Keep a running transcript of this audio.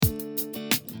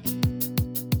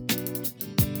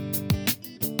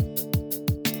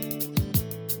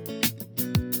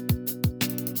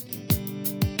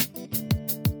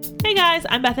guys,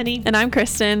 I'm Bethany. And I'm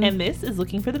Kristen. And this is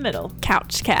Looking for the Middle.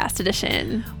 Couchcast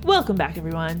edition. Welcome back,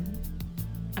 everyone.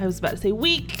 I was about to say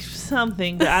week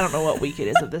something, but I don't know what week it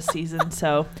is of this season,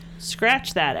 so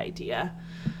scratch that idea.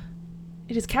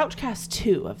 It is Couchcast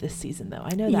 2 of this season, though.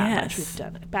 I know that much. We've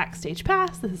done a Backstage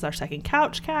Pass. This is our second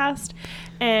Couchcast.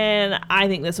 And I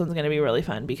think this one's going to be really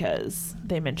fun because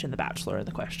they mentioned The Bachelor in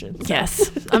the question. So. Yes,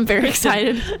 I'm very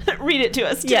excited. Read it to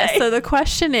us today. Yes, so the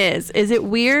question is it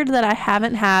weird that I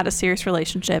haven't had a serious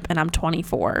relationship and I'm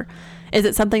 24? Is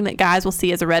it something that guys will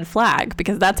see as a red flag?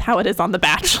 Because that's how it is on The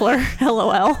Bachelor.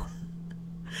 LOL.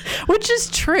 Which is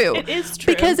true. It is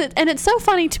true. Because it's so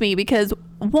funny to me because,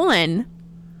 one,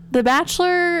 The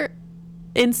Bachelor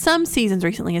in some seasons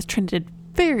recently has trended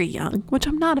very young, which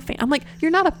I'm not a fan. I'm like,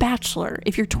 you're not a bachelor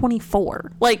if you're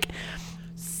 24. Like,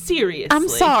 seriously. I'm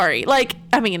sorry. Like,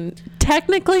 I mean,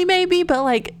 technically maybe, but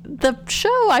like the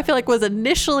show I feel like was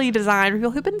initially designed for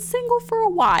people who've been single for a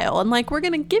while. And like, we're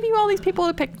going to give you all these people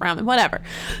to pick from and whatever.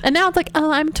 And now it's like,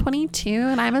 oh, I'm 22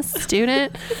 and I'm a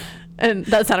student. And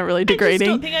that sounded really degrading.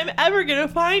 I just don't think I'm ever going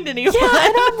to find anyone. Yeah,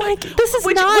 and I'm like, this is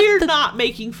we're not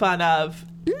making fun of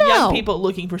young people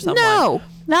looking for someone. No,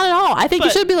 not at all. I think you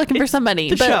should be looking for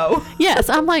somebody. The show. Yes,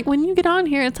 I'm like, when you get on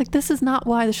here, it's like, this is not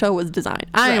why the show was designed.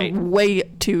 I am way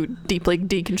too deeply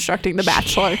deconstructing The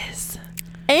Bachelor. Yes.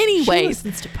 Anyways. She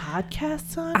listens to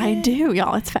podcasts on I it. do,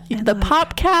 y'all. It's the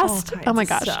Popcast. Oh my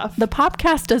gosh. Stuff. The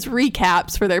Popcast does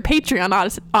recaps for their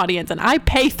Patreon audience, and I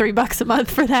pay $3 a month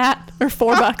for that, or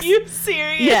 $4. Are you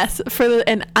serious? Yes,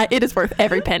 it is worth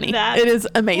every penny. It is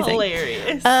amazing.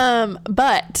 Hilarious.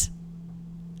 But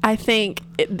I think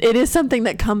it is something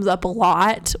that comes up a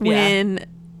lot when,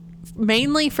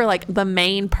 mainly for like the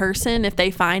main person, if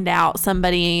they find out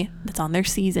somebody that's on their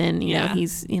season, you know,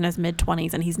 he's in his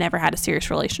mid-20s and he's never had a serious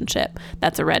relationship,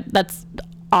 that's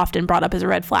often brought up as a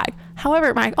red flag.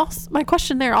 However, my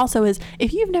question there also is,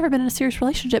 if you've never been in a serious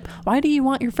relationship, why do you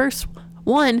want your first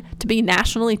one to be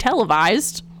nationally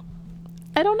televised?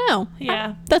 I don't know.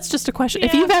 Yeah. That's just a question. Yeah.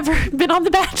 If you've ever been on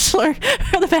The Bachelor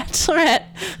or The Bachelorette,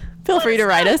 feel free to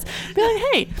write us. Be like,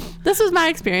 hey, this was my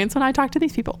experience when I talked to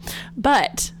these people.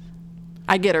 But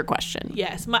I get her question.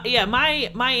 Yes.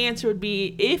 My answer would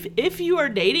be, if you are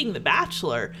dating The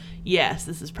Bachelor, yes,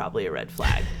 this is probably a red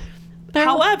flag.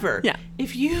 However,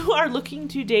 if you are looking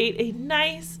to date a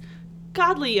nice,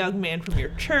 godly young man from your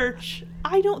church,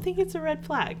 I don't think it's a red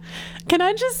flag. Can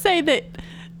I just say that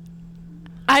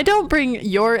I don't bring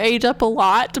your age up a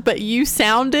lot, but you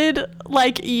sounded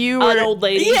like you were an old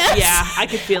lady. Yes. Yeah, I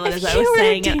could feel it as I was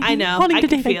saying it. I know. Wanting I to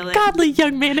could date feel a it. godly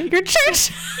young man at your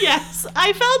church. Yes,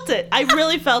 I felt it. I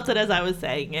really felt it as I was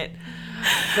saying it.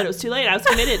 But it was too late. I was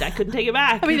committed. I couldn't take it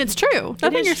back. I mean, it's true.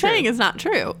 Nothing you're saying is not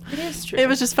true. It is true. It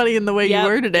was just funny in the way you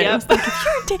worded it. I was like,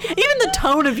 even the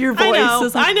tone of your voice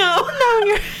is like, I know. No,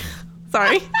 you're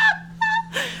sorry.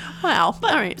 Wow.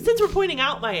 But all right. Since we're pointing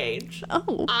out my age,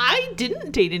 I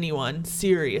didn't date anyone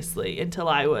seriously until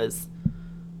I was,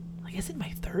 I guess, in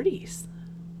my 30s.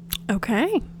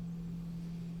 Okay.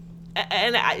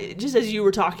 And just as you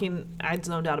were talking, I had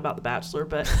zoned out about The Bachelor,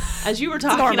 but as you were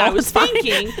talking, I was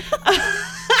thinking.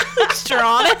 You're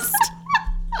honest.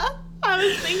 I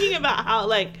was thinking about how,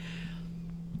 like,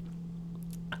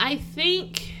 I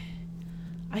think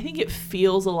it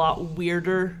feels a lot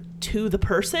weirder to the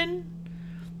person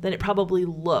than it probably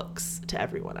looks to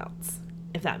everyone else,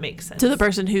 if that makes sense. To the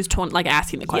person who's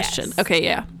asking the question. Yes. Okay,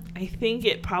 yeah. I think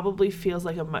it probably feels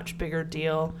like a much bigger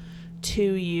deal to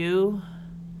you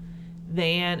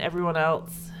than everyone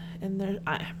else. And there's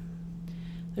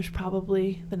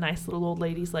probably the nice little old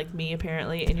ladies like me,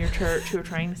 apparently, in your church who are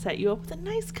trying to set you up with a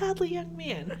nice, godly young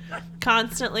man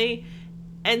constantly.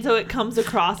 And so it comes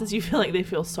across as you feel like they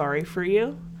feel sorry for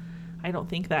you. I don't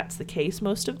think that's the case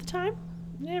most of the time.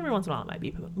 Every once in a while it might be,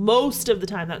 but most of the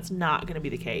time that's not going to be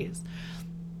the case.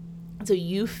 So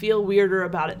you feel weirder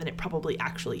about it than it probably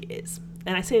actually is.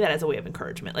 And I say that as a way of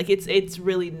encouragement. Like, it's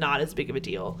really not as big of a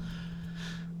deal,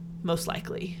 most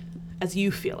likely, as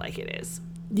you feel like it is.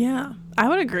 Yeah, I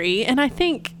would agree. And I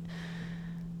think,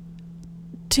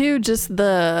 too, just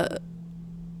the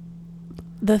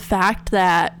fact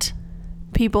that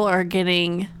people are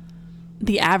getting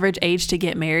the average age to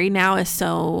get married now is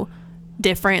so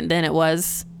different than it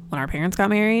was when our parents got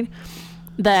married.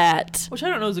 Which I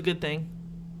don't know is a good thing.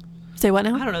 Say what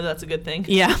now? I don't know that's a good thing.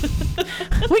 Yeah.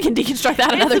 We can deconstruct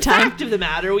that another it's the time. Fact of the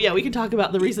matter. Yeah, we can talk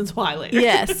about the reasons why later.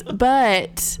 Yes,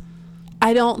 but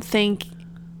I think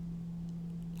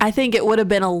it would have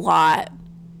been a lot.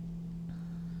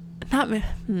 How do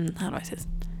I say this?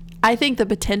 I think the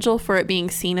potential for it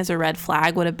being seen as a red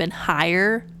flag would have been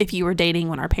higher if you were dating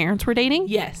when our parents were dating.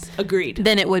 Yes, agreed.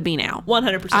 Than it would be now.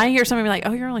 100%. I hear somebody be like,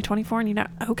 oh, you're only 24 and you're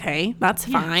not. Okay, that's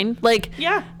fine. Like,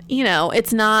 yeah. You know,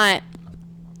 it's not.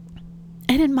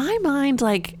 And in my mind,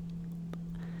 like,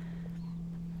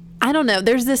 I don't know.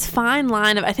 There's this fine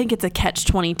line of, I think it's a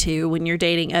catch-22 when you're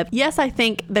dating. Yes, I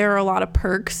think there are a lot of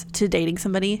perks to dating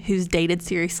somebody who's dated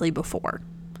seriously before.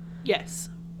 Yes.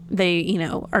 They, you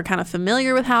know, are kind of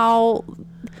familiar with how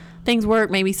things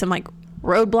work. Maybe some like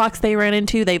roadblocks they ran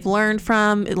into, they've learned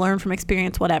from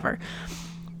experience, whatever.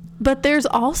 But there's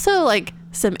also like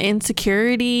some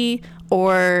insecurity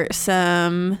or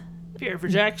some fear of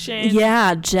rejection.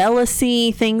 Yeah,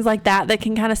 jealousy, things like that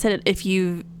can kind of set it. If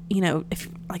you know, if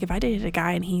I dated a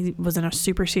guy and he was in a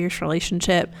super serious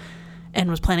relationship and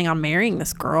was planning on marrying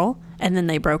this girl and then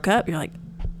they broke up, you're like,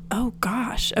 oh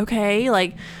gosh, okay,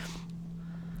 like,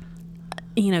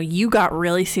 you know, you got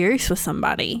really serious with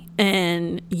somebody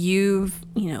and you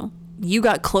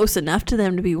got close enough to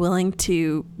them to be willing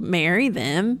to marry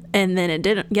them, and then it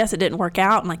didn't work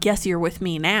out, and like, yes, you're with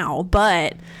me now,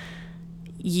 but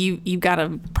you've got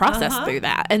to process through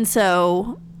that. And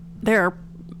so there are,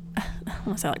 I don't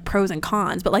want to say like pros and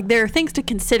cons, but like there are things to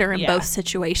consider in both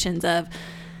situations. Of,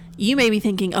 you may be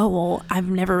thinking, oh, well, I've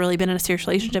never really been in a serious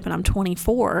relationship and I'm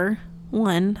 24.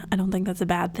 One, I don't think that's a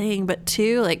bad thing, but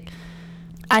two, like,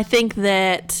 I think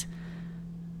that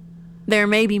there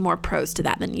may be more pros to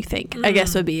that than you think. I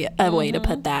guess would be a way to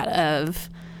put that. Of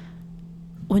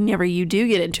whenever you do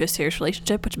get into a serious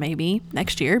relationship, which may be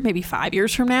next year, maybe 5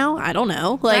 years from now, I don't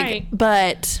know. Like, right.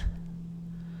 But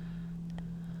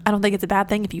I don't think it's a bad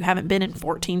thing if you haven't been in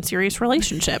 14 serious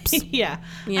relationships. Yeah.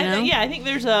 You know? I think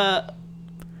there's and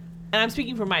I'm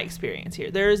speaking from my experience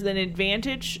here, there is an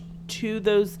advantage to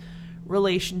those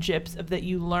relationships of that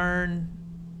you learn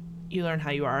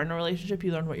how you are in a relationship,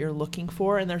 you learn what you're looking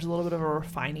for, and there's a little bit of a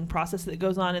refining process that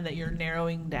goes on, and that you're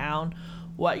narrowing down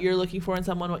what you're looking for in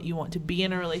someone, what you want to be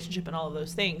in a relationship, and all of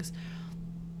those things.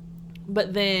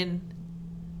 But then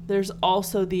there's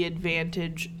also the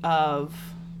advantage of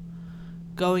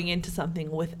going into something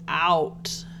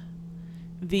without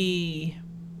the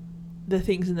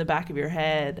things in the back of your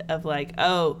head of like,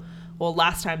 oh, well,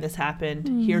 last time this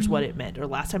happened, here's what it meant. Or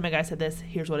last time a guy said this,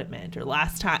 here's what it meant. Or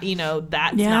last time,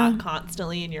 that's not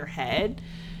constantly in your head.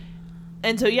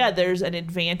 And so, there's an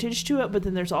advantage to it, but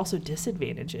then there's also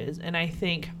disadvantages. And I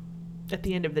think at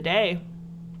the end of the day,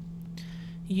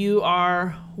 you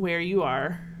are where you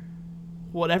are,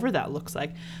 whatever that looks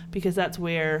like, because that's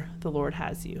where the Lord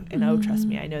has you. And oh, trust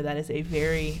me, I know that is a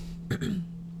very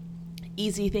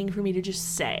easy thing for me to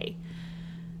just say.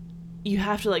 You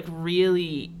have to like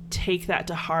really take that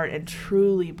to heart and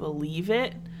truly believe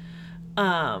it,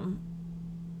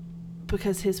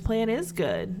 because his plan is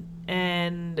good.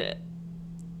 And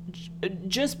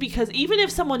just because, even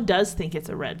if someone does think it's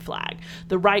a red flag,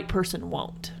 the right person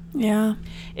won't. Yeah.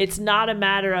 It's not a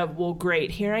matter of, well,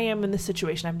 great, here I am in this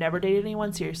situation. I've never dated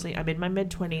anyone seriously. I'm in my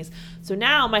mid-20s. So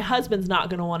now my husband's not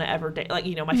going to want to ever date. Like,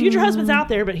 my future husband's out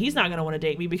there, but he's not going to want to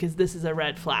date me because this is a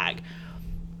red flag.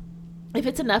 If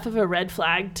it's enough of a red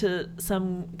flag to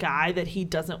some guy that he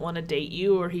doesn't want to date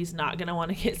you, or he's not going to want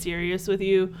to get serious with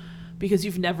you because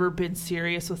you've never been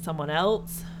serious with someone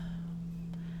else,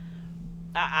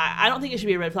 I don't think it should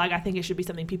be a red flag. I think it should be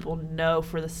something people know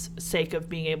for the sake of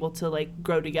being able to like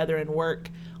grow together and work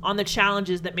on the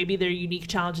challenges that maybe they're unique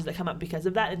challenges that come up because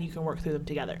of that, and you can work through them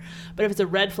together. But if it's a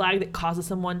red flag that causes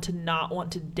someone to not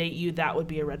want to date you, that would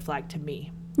be a red flag to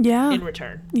me. Yeah. In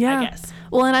return. Yeah. I guess.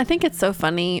 Well, and I think it's so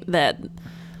funny that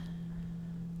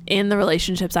in the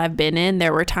relationships I've been in,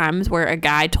 there were times where a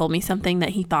guy told me something that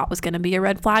he thought was going to be a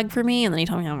red flag for me, and then he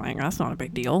told me, I'm like, that's not a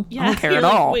big deal. Yeah, I don't care at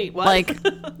like, all. Wait, what? Like,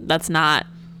 that's not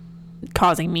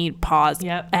causing me pause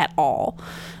at all.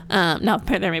 Now,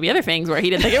 there may be other things where he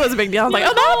didn't think it was a big deal. I was like,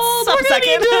 oh, that's a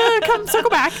second. Need to come circle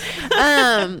back.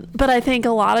 But I think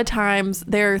a lot of times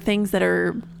there are things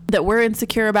that we're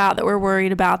insecure about, that we're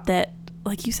worried about, that,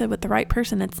 like you said, with the right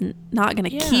person, it's not going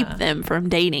to keep them from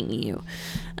dating you.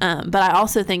 But I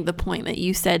also think the point that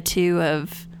you said too,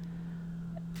 of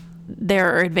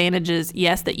there are advantages,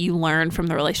 yes, that you learn from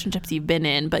the relationships you've been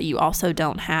in, but you also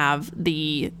don't have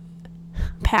the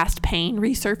past pain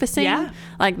resurfacing. Yeah.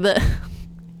 Like the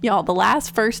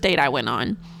last first date I went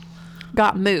on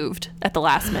got moved at the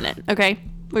last minute. Okay.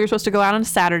 We were supposed to go out on a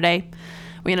Saturday.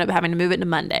 We ended up having to move it to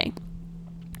Monday.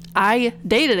 I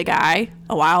dated a guy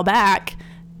a while back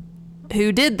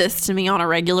who did this to me on a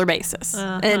regular basis.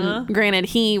 And granted,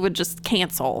 he would just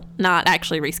cancel, not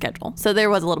actually reschedule. So there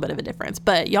was a little bit of a difference.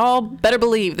 But y'all better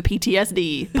believe the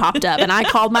PTSD popped up. And I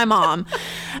called my mom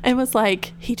and was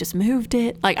like, he just moved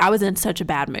it. Like, I was in such a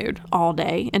bad mood all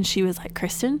day. And she was like,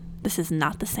 Kristen, this is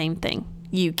not the same thing.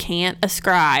 You can't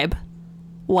ascribe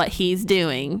what he's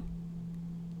doing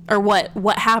or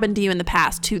what happened to you in the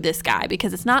past to this guy,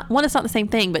 because it's not, one, it's not the same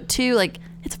thing, but two, like,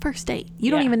 it's a first date.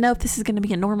 You don't even know if this is going to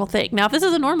be a normal thing. Now, if this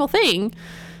is a normal thing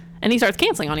and he starts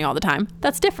canceling on you all the time,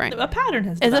 that's different. A pattern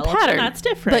has developed. It's a pattern. That's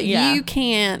different. But you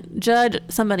can't judge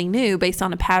somebody new based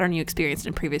on a pattern you experienced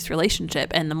in a previous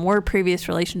relationship. And the more previous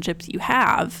relationships you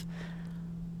have,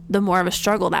 the more of a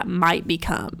struggle that might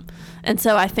become. And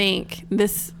so I think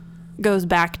this goes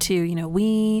back to, you know,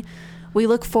 we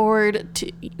look forward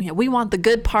to, you know, we want the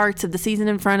good parts of the season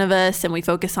in front of us, and we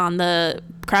focus on the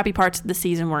crappy parts of the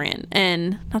season we're in.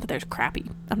 And not that there's crappy,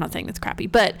 I'm not saying it's crappy,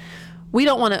 but we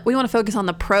want to focus on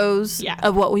the pros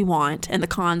of what we want and the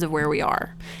cons of where we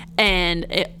are. And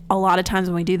a lot of times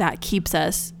when we do that, keeps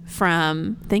us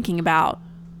from thinking about,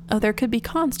 oh, there could be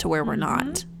cons to where we're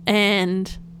not.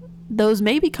 And those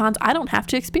may be cons I don't have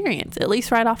to experience, at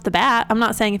least right off the bat. I'm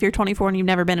not saying if you're 24 and you've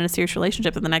never been in a serious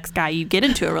relationship with the next guy you get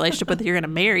into a relationship with, you're going to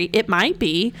marry. It might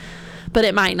be, but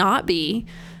it might not be.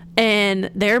 And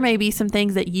there may be some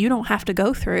things that you don't have to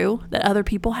go through that other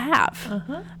people have.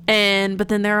 But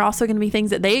then there are also going to be things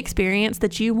that they experience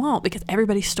that you won't, because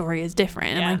everybody's story is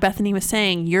different. And like Bethany was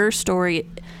saying, your story,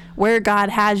 where God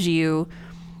has you,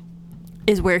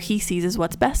 is where he sees is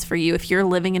what's best for you if you're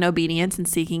living in obedience and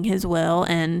seeking his will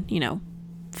and, you know,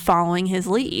 following his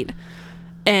lead.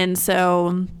 And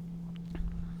so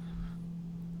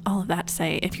all of that to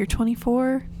say, if you're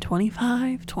 24,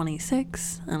 25,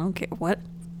 26, I don't care what,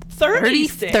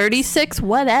 36,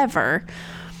 whatever,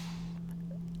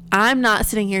 I'm not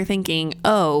sitting here thinking,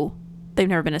 oh, they've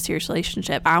never been in a serious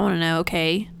relationship. I want to know,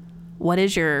 okay, what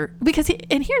is your, because,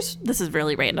 and here's, this is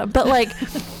really random, but like,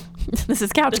 this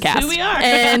is Couchcast. Who we are.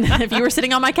 And if you were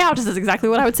sitting on my couch, this is exactly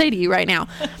what I would say to you right now.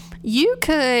 You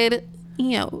could,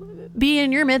 you know, be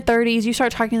in your mid 30s. You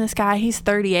start talking to this guy. He's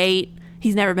 38.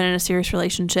 He's never been in a serious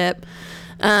relationship.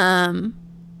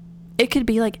 It could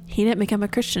be like he didn't become a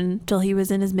Christian till he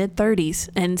was in his mid 30s.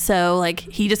 And so like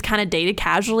he just kind of dated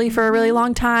casually for a really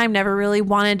long time, never really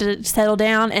wanted to settle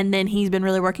down. And then he's been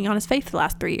really working on his faith for the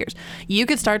last 3 years. You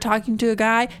could start talking to a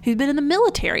guy who's been in the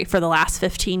military for the last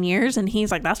 15 years. And he's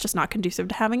like, that's just not conducive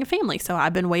to having a family. So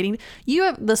I've been waiting. You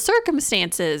have the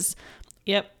circumstances.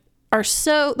 Are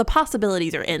so, the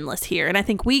possibilities are endless here. And I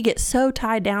think we get so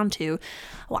tied down to,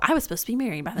 well, I was supposed to be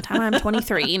married by the time I'm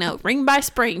 23, you know, ring by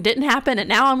spring, didn't happen. And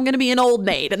now I'm going to be an old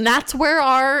maid. And that's where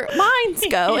our minds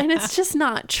go. And it's just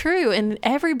not true. And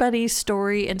everybody's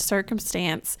story and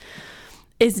circumstance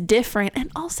is different. And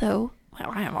also,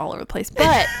 well, I am all over the place,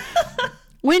 but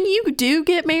when you do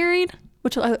get married,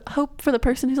 which I hope for the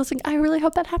person who's listening, I really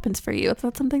hope that happens for you. If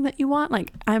that's something that you want,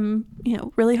 like, I'm, you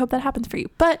know, really hope that happens for you.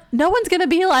 But no one's going to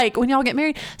be like, when y'all get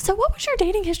married, so what was your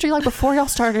dating history like before y'all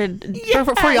started,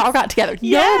 before y'all got together?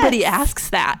 Nobody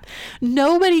asks that.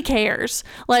 Nobody cares.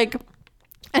 Like,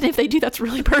 and if they do, that's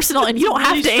really personal and you don't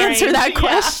have to answer that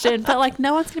question. But like,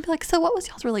 no one's going to be like, so what was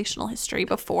y'all's relational history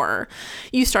before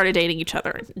you started dating each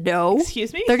other? No.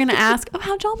 Excuse me? They're going to ask, oh,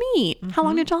 how'd y'all meet? How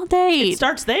long did y'all date? It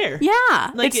starts there.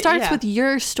 Yeah. Like it starts with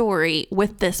your story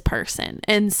with this person.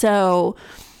 And so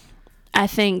I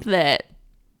think that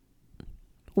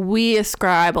we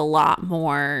ascribe a lot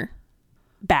more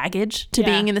baggage to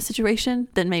being in the situation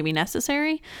than maybe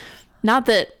necessary. Not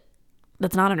that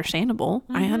that's not understandable.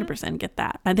 I 100% get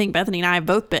that. I think Bethany and I have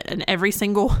both been in every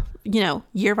single, you know,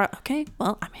 year about, okay,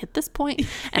 well, I'm hit this point.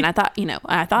 And I thought, you know,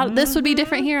 I thought this would be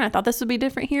different here. And I thought this would be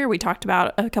different here. We talked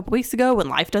about a couple weeks ago when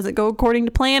life doesn't go according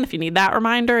to plan. If you need that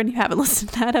reminder and you haven't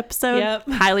listened to that episode,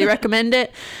 highly recommend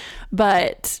it.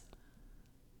 But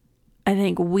I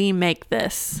think we make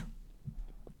this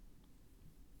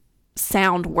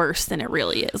sound worse than it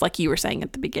really is. Like you were saying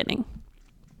at the beginning.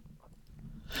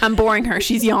 I'm boring her.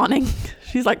 She's yawning.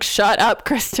 She's like, shut up,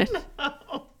 Kristen.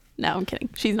 No, I'm kidding.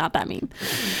 She's not that mean.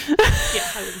 Yeah,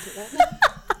 I wouldn't say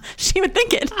that. She would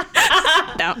think it.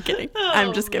 No, I'm kidding.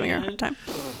 I'm just giving her a hard time.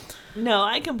 No,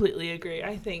 I completely agree.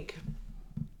 I think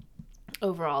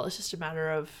overall it's just a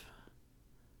matter of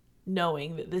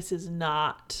knowing that this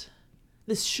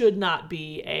should not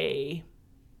be a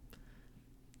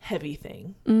heavy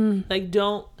thing. Like,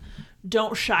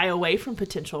 don't shy away from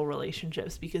potential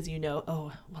relationships because you know,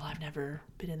 oh, well, I've never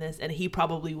been in this and he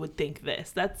probably would think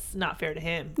this. That's not fair to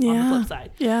him on the flip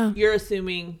side. Yeah. You're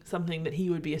assuming something that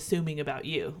he would be assuming about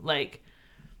you. Like,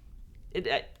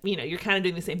 you know, you're kind of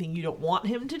doing the same thing you don't want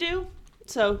him to do.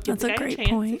 So give That's the a guy great a chance.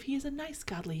 point. If he is a nice,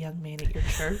 godly young man at your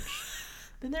church,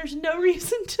 then there's no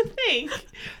reason to think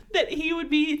that he would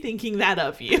be thinking that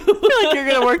of you. I feel like you're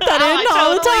gonna work that in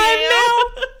all the time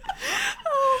now.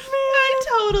 Oh I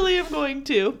totally am going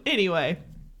to. Anyway,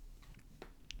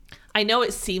 I know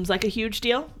it seems like a huge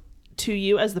deal to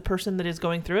you as the person that is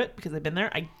going through it because I've been there.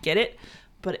 I get it,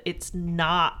 but it's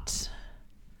not.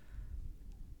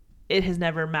 It has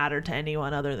never mattered to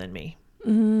anyone other than me.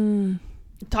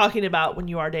 Talking about when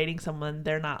you are dating someone,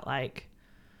 they're not like,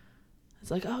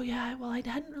 it's like, oh yeah, well, I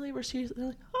hadn't really ever seriously. They're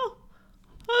like, oh,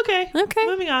 okay,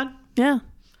 moving on. Yeah,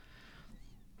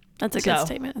 that's a good So,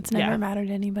 statement. It's never yeah. mattered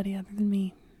to anybody other than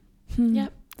me.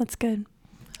 Yep, That's good.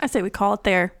 I say we call it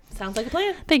there. sounds like a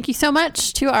plan. Thank you so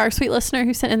much to our sweet listener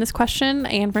who sent in this question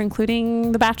and for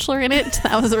including The Bachelor in it.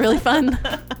 That was a really fun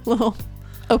little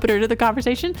opener to the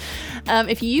conversation.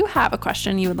 If you have a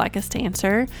question you would like us to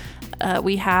answer,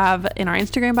 we have in our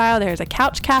Instagram bio, there's a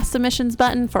Couchcast submissions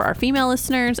button for our female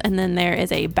listeners, and then there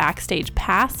is a Backstage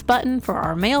Pass button for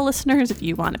our male listeners if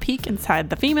you want to peek inside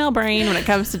the female brain when it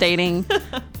comes to dating.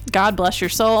 God bless your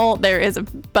soul. There is a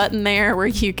button there where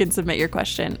you can submit your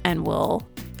question, and we'll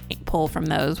pull from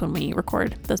those when we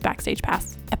record those Backstage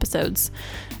Pass episodes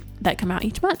that come out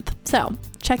each month. So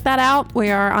check that out. We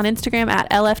are on Instagram at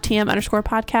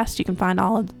LFTM_podcast. You can find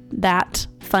all of that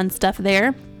fun stuff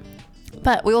there.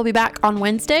 But we will be back on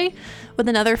Wednesday with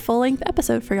another full-length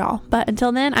episode for y'all. But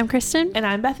until then, I'm Kristen. And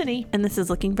I'm Bethany. And this is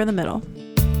Looking for the Middle.